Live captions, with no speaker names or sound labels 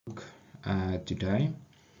today.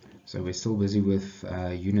 So we're still busy with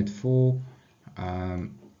Unit 4,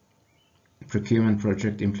 Procurement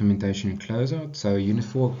Project Implementation and Closeout. So Unit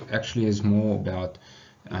 4 actually is more about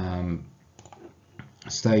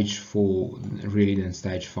stage 4 really than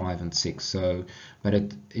stage 5 and 6. So, but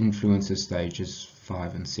it influences stages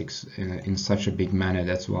 5 and 6 in such a big manner.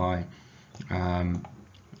 That's why I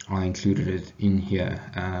included it in here.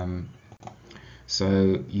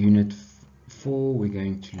 So Unit 4, we're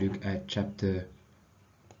going to look at chapter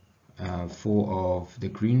 4 of the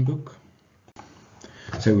Green Book.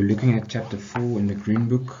 So we're looking at chapter 4 in the Green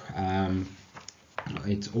Book.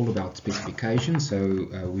 It's all about specifications.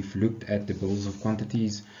 So we've looked at the bills of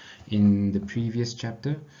quantities in the previous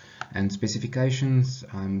chapter, and specifications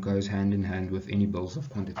goes hand in hand with any bills of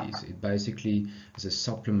quantities. It basically is a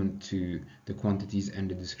supplement to the quantities and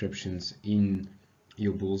the descriptions in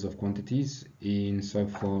your bills of quantities, in so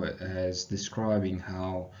far as describing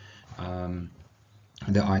how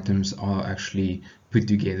the items are actually put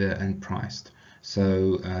together and priced.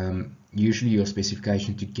 So usually your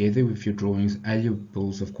specification together with your drawings and your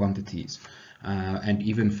bills of quantities and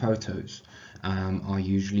even photos are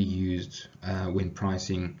usually used when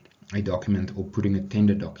pricing a document or putting a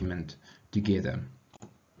tender document together.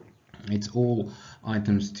 It's all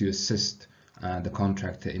items to assist the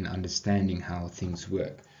contractor in understanding how things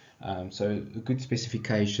work. So a good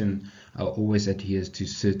specification always adheres to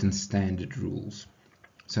certain standard rules.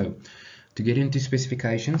 So to get into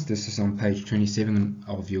specifications, this is on page 27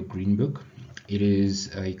 of your Green Book. It is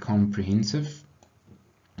a comprehensive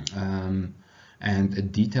and a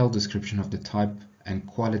detailed description of the type and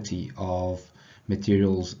quality of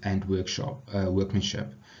materials and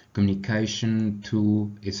workmanship. Communication tool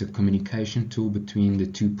is a communication tool between the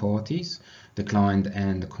two parties, the client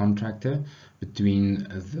and the contractor, between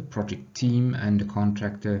the project team and the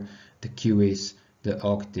contractor, the QS, the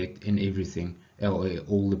architect, and everything.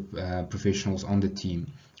 All the professionals on the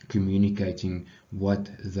team communicating what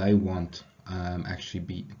they want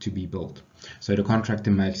actually to be built. So the contractor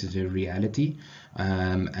makes it a reality,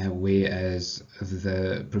 whereas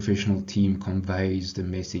the professional team conveys the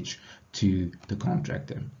message to the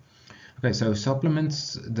contractor. Okay, so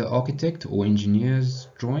supplements the architect or engineer's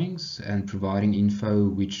drawings and providing info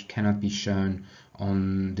which cannot be shown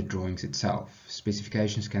on the drawings itself.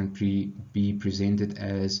 Specifications can be presented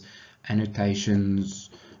as annotations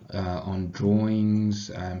on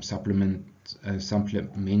drawings,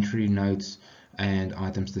 supplementary notes, and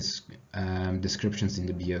items descriptions in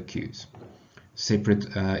the BOQs. Separate,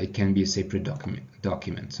 it can be a separate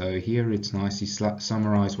document. So here it's nicely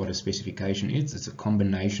summarized what a specification is. It's a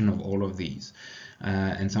combination of all of these,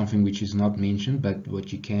 and something which is not mentioned, but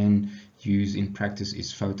what you can use in practice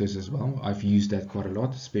is photos as well. I've used that quite a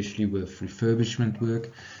lot, especially with refurbishment work,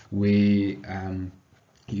 where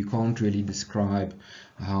you can't really describe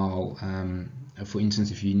how, for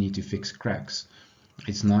instance, if you need to fix cracks,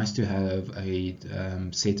 it's nice to have a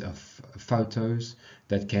set of photos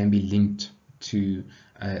that can be linked to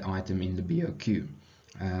an item in the BOQ,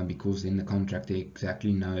 because then the contractor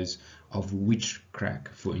exactly knows of which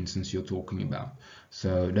crack, for instance, you're talking about.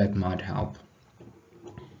 So that might help.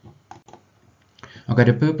 Okay,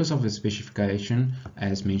 the purpose of a specification,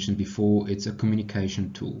 as mentioned before, it's a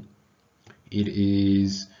communication tool. It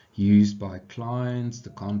is used by clients,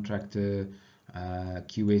 the contractor,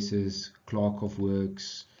 QSs, clerk of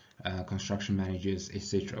works, construction managers,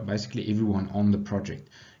 etc. Basically everyone on the project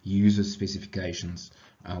uses specifications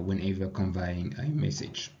whenever conveying a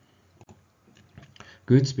message.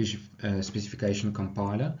 Good specification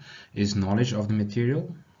compiler is knowledge of the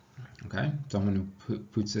material. Okay, someone who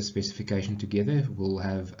puts a specification together will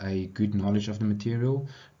have a good knowledge of the material,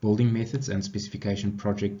 building methods and specification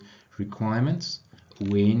project requirements,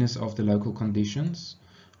 awareness of the local conditions,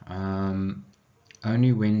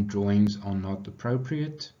 only when drawings are not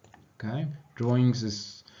appropriate. Okay, drawings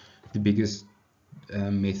is the biggest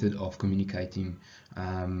method of communicating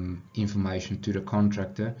information to the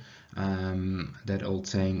contractor. That old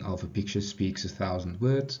saying of a picture speaks 1,000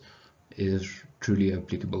 words is truly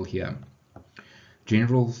applicable here.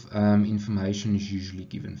 General information is usually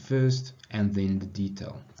given first and then the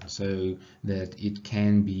detail, so that it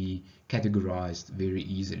can be categorized very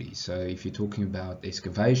easily. So if you're talking about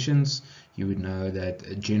excavations, you would know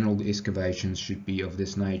that general excavations should be of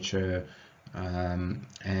this nature,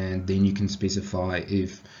 and then you can specify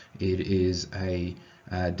if it is a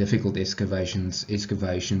difficult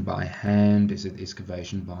excavation by hand, is it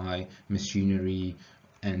excavation by machinery,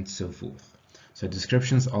 and so forth. So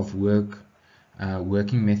descriptions of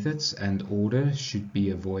working methods and order should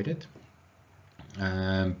be avoided.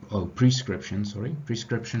 or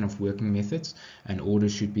prescription of working methods, and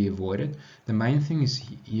orders should be avoided. The main thing is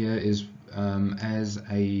here is as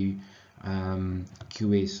a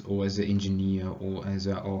QS or as an engineer or as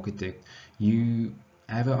an architect, you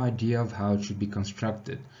have an idea of how it should be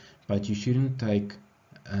constructed, but you shouldn't take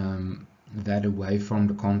that away from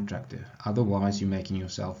the contractor. Otherwise, you're making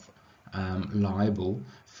yourself liable,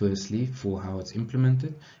 firstly, for how it's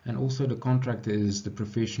implemented, and also the contractor is the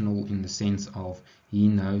professional in the sense of he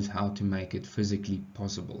knows how to make it physically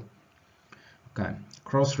possible. Okay,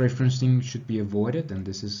 cross-referencing should be avoided, and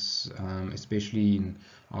this is especially in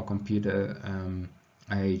our computer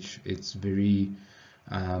age, it's very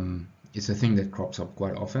it's a thing that crops up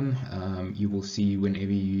quite often. You will see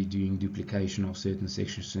whenever you're doing duplication of certain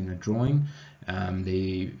sections in a drawing,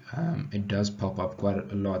 it does pop up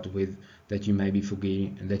quite a lot with that you maybe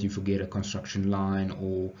forget a construction line,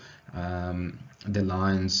 or the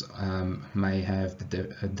lines may have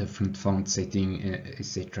a different font setting,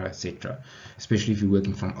 etc., etc. Especially if you're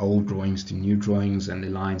working from old drawings to new drawings and the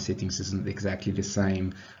line settings isn't exactly the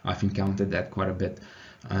same. I've encountered that quite a bit.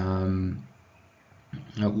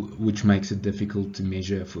 Which makes it difficult to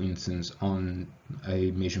measure, for instance, on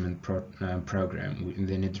a measurement program. And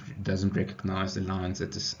then it doesn't recognize the lines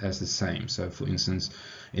as the same. So, for instance,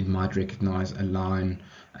 it might recognize a line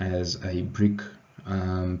as a brick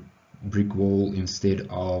wall instead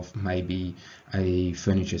of maybe a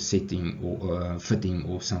furniture setting or fitting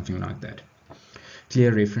or something like that.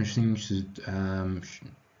 Clear referencing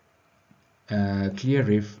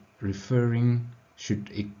referring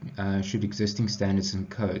should existing standards and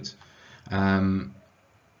codes. I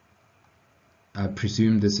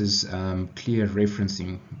presume this is clear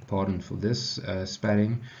referencing, pardon for this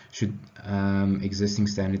spelling, should existing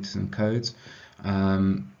standards and codes.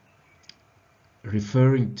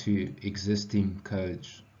 Referring to existing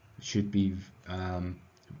codes should be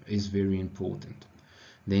is very important.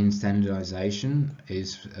 Then standardization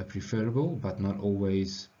is preferable but not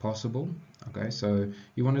always possible. Okay, so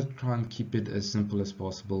you want to try and keep it as simple as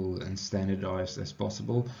possible and standardized as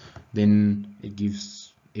possible. Then it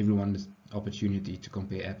gives everyone the opportunity to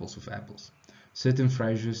compare apples with apples. Certain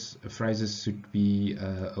phrases should be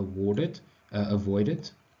avoided.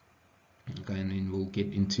 Okay, and then we'll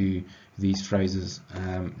get into these phrases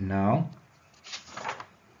now.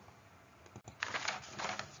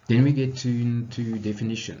 Then we get into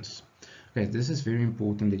definitions. Okay, this is very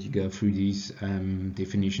important that you go through these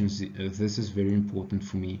definitions. This is very important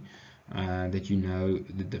for me, that you know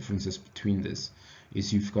the differences between this.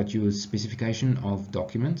 Is you've got your specification of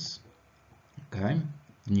documents. Okay,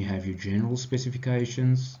 then you have your general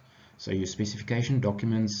specifications. So your specification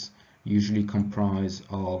documents usually comprise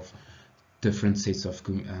of different sets of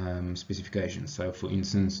specifications. So for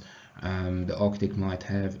instance, the architect might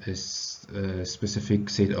have a specific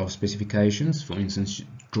set of specifications, for instance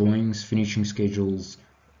drawings, finishing schedules,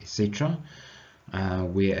 etc.,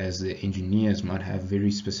 whereas the engineers might have very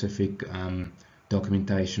specific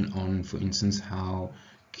documentation on, for instance, how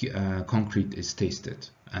concrete is tested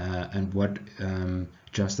and what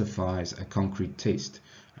justifies a concrete test.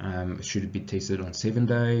 Should it be tested on 7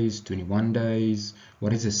 days, 21 days?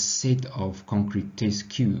 What is a set of concrete test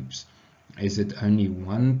cubes? Is it only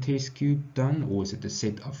one test cube done, or is it a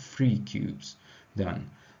set of 3 cubes done?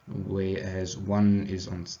 Whereas one is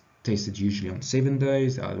tested usually on 7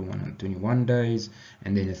 days, the other one on 21 days,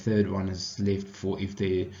 and then a third one is left for if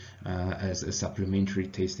they as a supplementary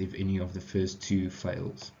test if any of the first 2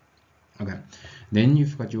 fails. Okay, then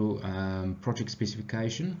you've got your project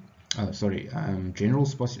specification. General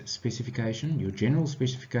specification. Your general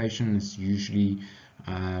specification is usually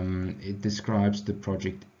it describes the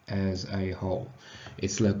project as a whole.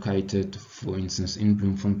 It's located, for instance, in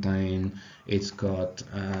Bloemfontein. It's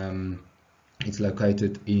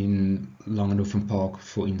located in Langendorfen Park,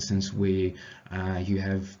 for instance, where you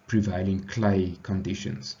have prevailing clay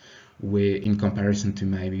conditions, where in comparison to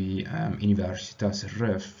maybe Universitas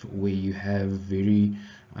Rif, where you have very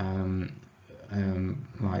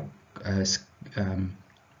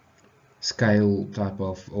scale type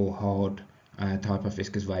of, or hard type of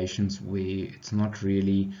excavations, where it's not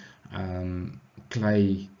really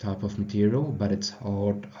clay type of material, but it's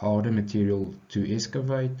harder material to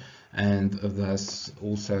excavate, and thus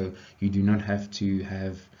also you do not have to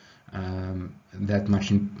have that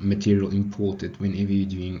much material imported whenever you're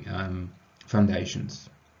doing foundations.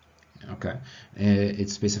 Okay, it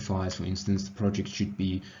specifies, for instance, the project should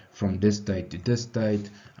be from this date to this date.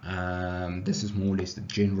 This is more or less the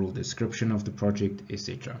general description of the project,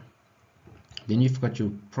 etc. Then you've got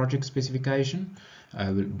your project specification,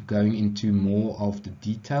 going into more of the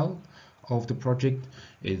detail of the project.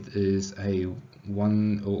 It is a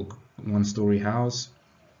one-story house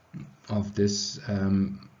of this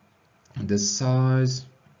size,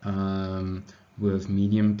 with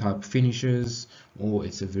medium type finishes, or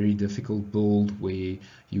it's a very difficult build where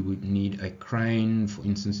you would need a crane. For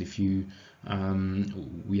instance, if you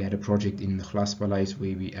we had a project in the Glaspaleis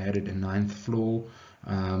where we added a 9th floor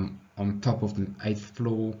on top of the 8th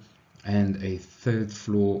floor and a 3rd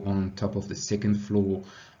floor on top of the 2nd floor.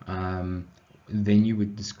 Then you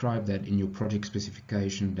would describe that in your project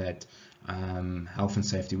specification that health and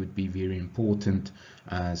safety would be very important.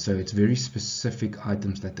 So it's very specific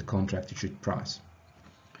items that the contractor should price.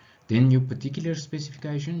 Then your particular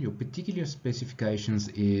specifications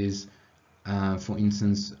is, for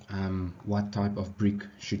instance, what type of brick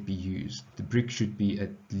should be used. The brick should be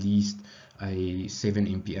at least a 7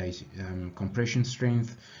 MPa compression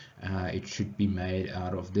strength. It should be made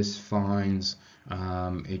out of this fines.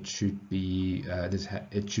 It should be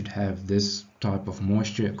it should have this type of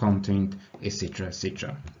moisture content, etc.,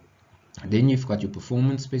 etc. Then you've got your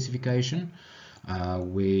performance specification,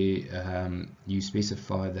 where you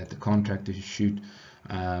specify that the contractor should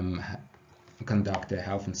conduct a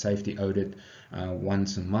health and safety audit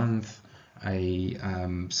once a month. A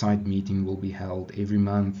site meeting will be held every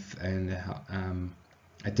month, and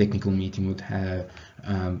a technical meeting would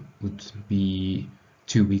be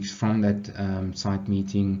 2 weeks from that site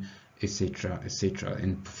meeting, etc., etc.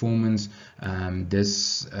 In performance,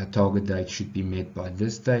 this target date should be met by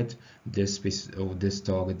this date. This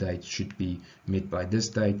target date should be met by this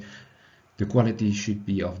date. The quality should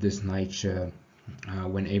be of this nature.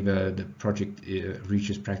 Whenever the project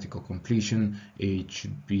reaches practical completion, it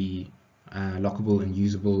should be lockable and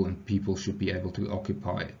usable, and people should be able to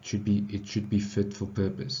occupy it. It should be fit for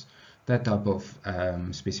purpose. That type of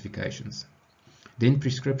specifications. Then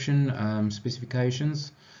prescription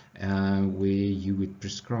specifications, where you would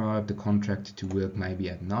prescribe the contractor to work maybe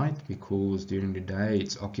at night, because during the day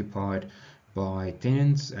it's occupied by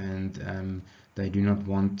tenants and they do not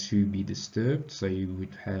want to be disturbed. So you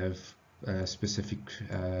would have specific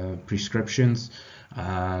prescriptions.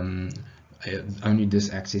 Only this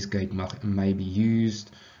access gate may be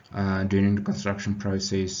used during the construction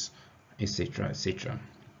process, etc., etc.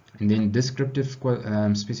 And then descriptive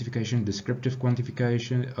specification, descriptive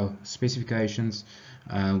quantification of specifications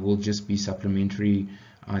will just be supplementary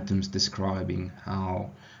items describing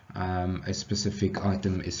how a specific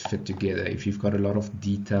item is fit together. If you've got a lot of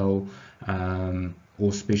detail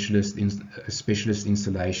or specialist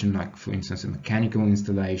installation, like for instance a mechanical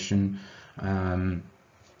installation,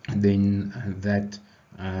 then that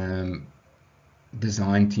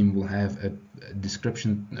design team will have a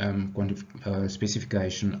description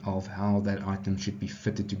specification of how that item should be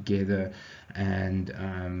fitted together, and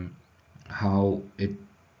how it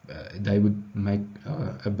they would make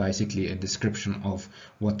basically a description of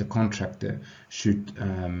what the contractor should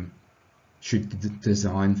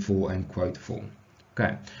design for and quote for.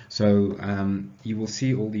 Okay, so you will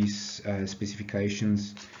see all these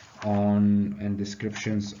specifications and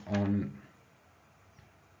descriptions on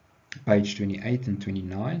page 28 and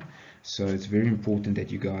 29. So it's very important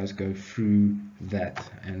that you guys go through that,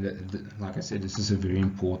 and like I said, this is a very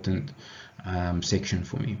important section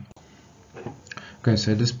for me. Okay,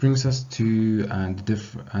 so this brings us to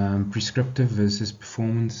the prescriptive versus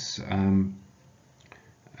performance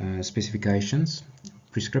specifications.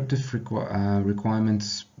 Prescriptive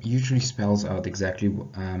requirements usually spells out exactly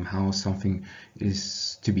how something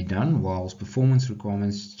is to be done, whilst performance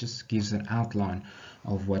requirements just gives an outline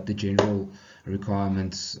of what the general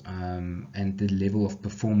requirements and the level of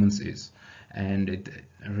performance is, and it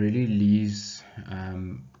really leaves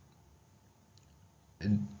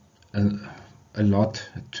a lot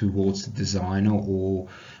towards the designer or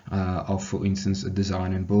of, for instance, a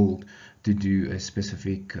design and build to do a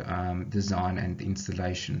specific design and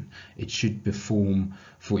installation. It should perform,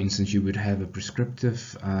 for instance, you would have a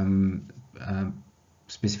prescriptive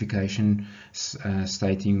specification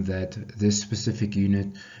stating that this specific unit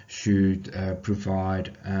should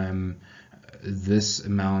provide this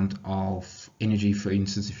amount of energy. For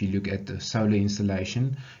instance, if you look at the solar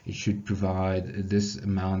installation, it should provide this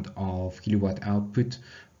amount of kilowatt output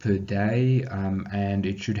per day, and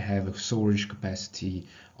it should have a storage capacity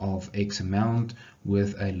of X amount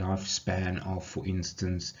with a lifespan of, for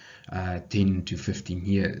instance, 10 to 15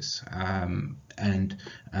 years, and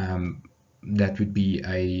that would be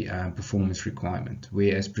a performance requirement,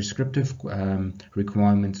 whereas prescriptive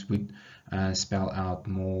requirements would spell out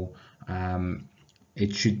more.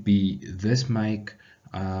 It should be this make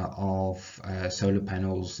of solar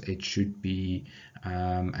panels. It should be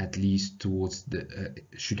at least towards the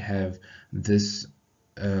should have this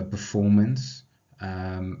performance,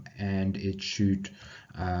 and it should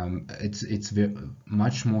it's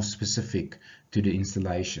much more specific to the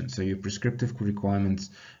installation. So your prescriptive requirements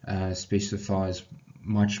specifies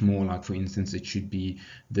much more, like for instance it should be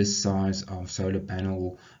this size of solar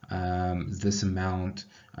panel, this amount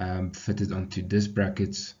fitted onto this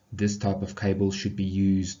brackets, this type of cable should be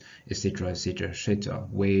used, etc, etc, etc,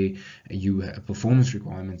 where you have performance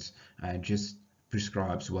requirements just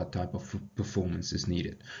prescribes what type of performance is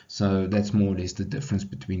needed. So that's more or less the difference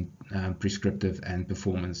between prescriptive and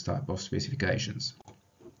performance type of specifications.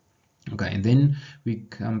 Okay, and then we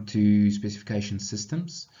come to specification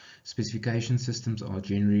systems. Specification systems are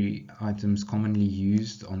generally items commonly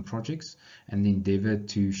used on projects and endeavor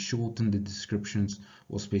to shorten the descriptions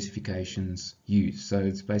or specifications used. So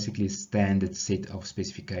it's basically a standard set of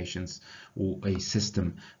specifications or a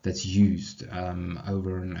system that's used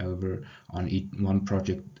over and over on one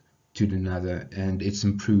project to another, and it's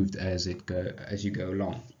improved as you go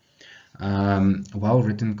along.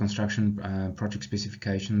 Well-written construction project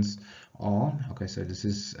specifications are, okay, so this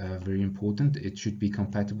is very important. It should be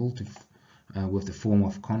compatible with the form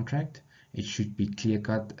of contract. It should be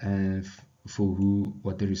clear-cut and for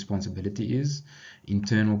what the responsibility is.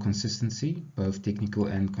 Internal consistency, both technical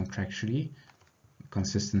and contractually.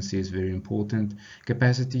 Consistency is very important.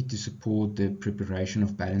 Capacity to support the preparation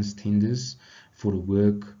of balanced tenders for the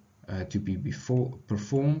work to be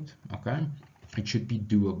performed. Okay, it should be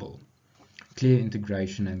doable. Clear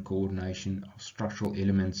integration and coordination of structural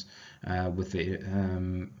elements with the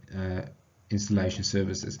installation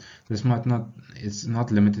services. This it's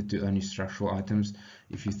not limited to only structural items.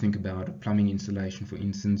 If you think about a plumbing installation, for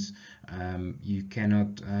instance, you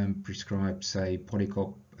cannot prescribe, say,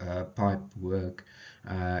 polycarb pipe work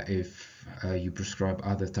if you prescribe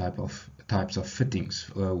other types of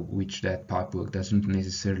fittings, which that pipe work doesn't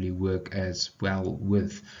necessarily work as well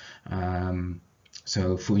with.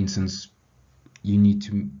 So, for instance, you need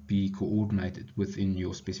to be coordinated within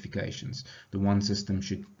your specifications. The one system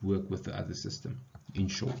should work with the other system, in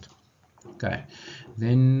short. Okay,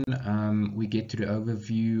 then we get to the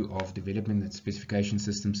overview of development and specification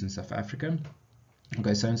systems in South Africa.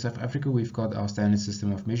 Okay, so in South Africa we've got our standard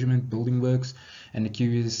system of measurement, building works, and the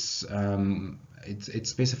QS, it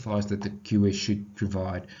specifies that the QS should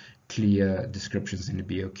provide clear descriptions in the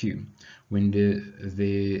BOQ.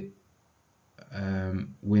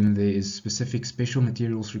 When there is specific special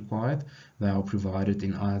materials required, they are provided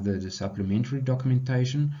in either the supplementary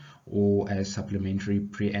documentation or as supplementary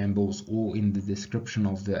preambles or in the description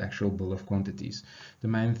of the actual bill of quantities. The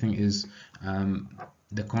main thing is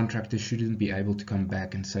the contractor shouldn't be able to come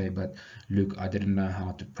back and say, but look, I didn't know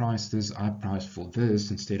how to price this, I priced for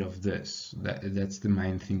this instead of this. That's the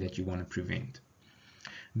main thing that you want to prevent.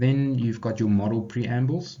 Then you've got your model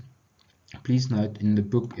preambles. Please note in the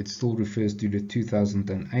book it still refers to the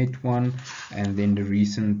 2008 one, and then the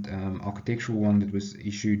recent architectural one that was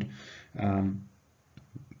issued in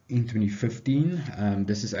 2015.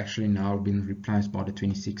 This has actually now been replaced by the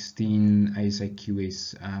 2016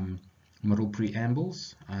 ASA/QS model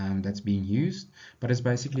preambles that's being used, but it's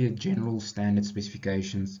basically a general standard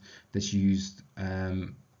specifications that's used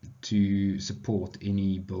to support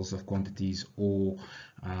any bills of quantities or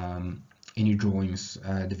any drawings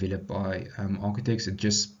developed by architects. It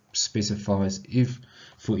just specifies if,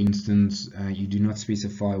 for instance, you do not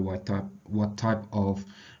specify what type of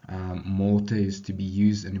mortar is to be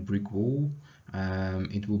used in a brick wall,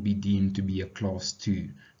 it will be deemed to be a class 2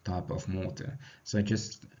 type of mortar. So it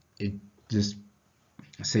just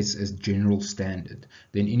sets as general standard.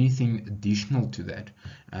 Then anything additional to that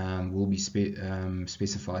will be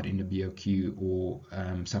specified in the BOQ or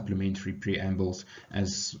supplementary preambles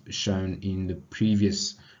as shown in the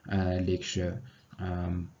previous lecture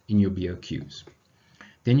in your BOQs.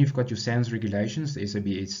 Then you've got your SANS regulations, the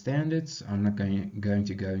SAB8 standards. I'm not going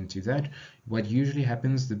to go into that. What usually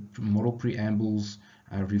happens, the model preambles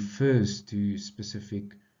refers to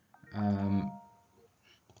specific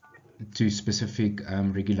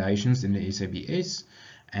regulations in the SABS,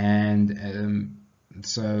 and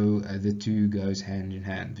so the two goes hand in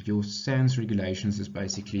hand. Your SANS regulations is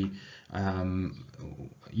basically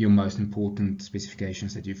your most important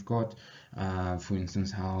specifications that you've got. For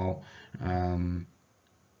instance, how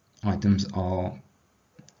items are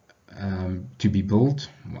to be built,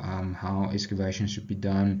 how excavation should be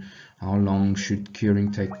done, how long should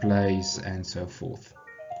curing take place, and so forth.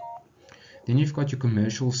 Then you've got your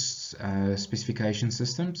commercial specification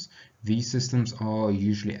systems. These systems are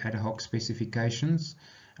usually ad hoc specifications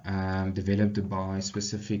developed by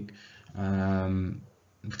specific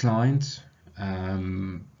clients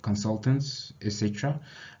consultants, etc.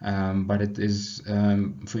 But it is,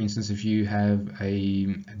 for instance, if you have a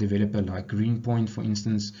developer like Greenpoint, for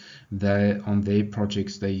instance, on their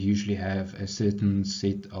projects they usually have a certain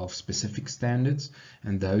set of specific standards,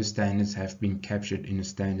 and those standards have been captured in a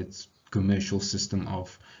standards commercial system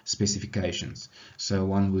of specifications. So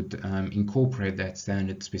one would incorporate that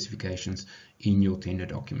standard specifications in your tender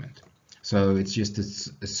document. So it's just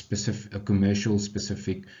a commercial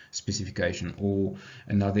specific specification. Or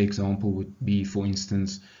another example would be, for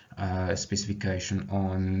instance, a specification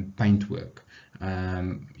on paintwork.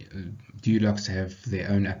 Dulux have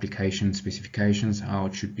their own application specifications, how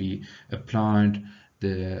it should be applied.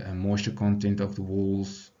 The moisture content of the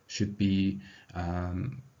walls should be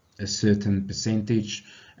a certain percentage,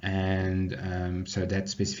 and so that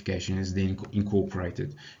specification is then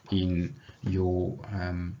incorporated in your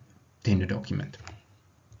tender document.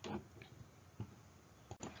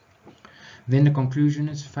 Then the conclusion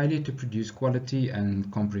is failure to produce quality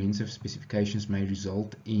and comprehensive specifications may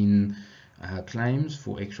result in claims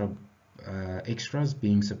for extras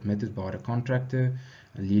being submitted by the contractor,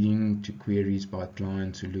 leading to queries by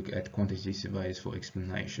clients who look at quantity surveys for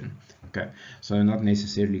explanation. Okay, so not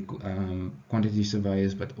necessarily quantity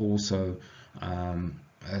surveyors, but also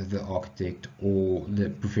the architect or the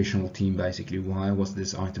professional team. Basically, why was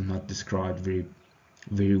this item not described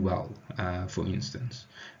very well, for instance.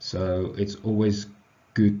 So it's always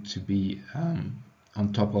good to be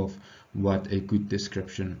on top of what a good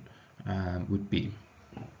description would be,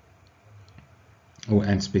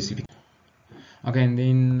 and specific. Okay, and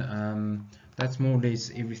then that's more or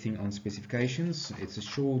less everything on specifications. It's a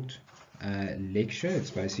short lecture.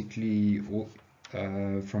 It's basically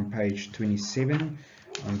from page 27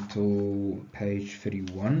 until page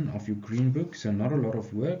 31 of your green book, so not a lot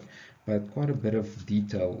of work, but quite a bit of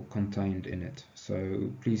detail contained in it.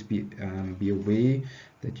 So please be aware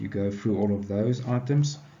that you go through all of those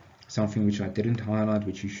items. Something which I didn't highlight,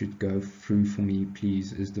 which you should go through for me,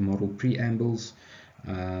 please, is the model preambles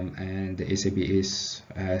and the SABS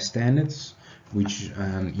standards, which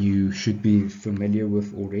you should be familiar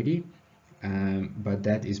with already, but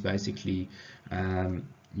that is basically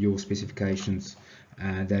your specifications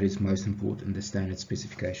that is most important, the standard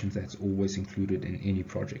specifications that's always included in any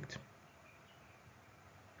project.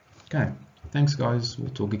 Okay, thanks guys, we'll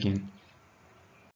talk again.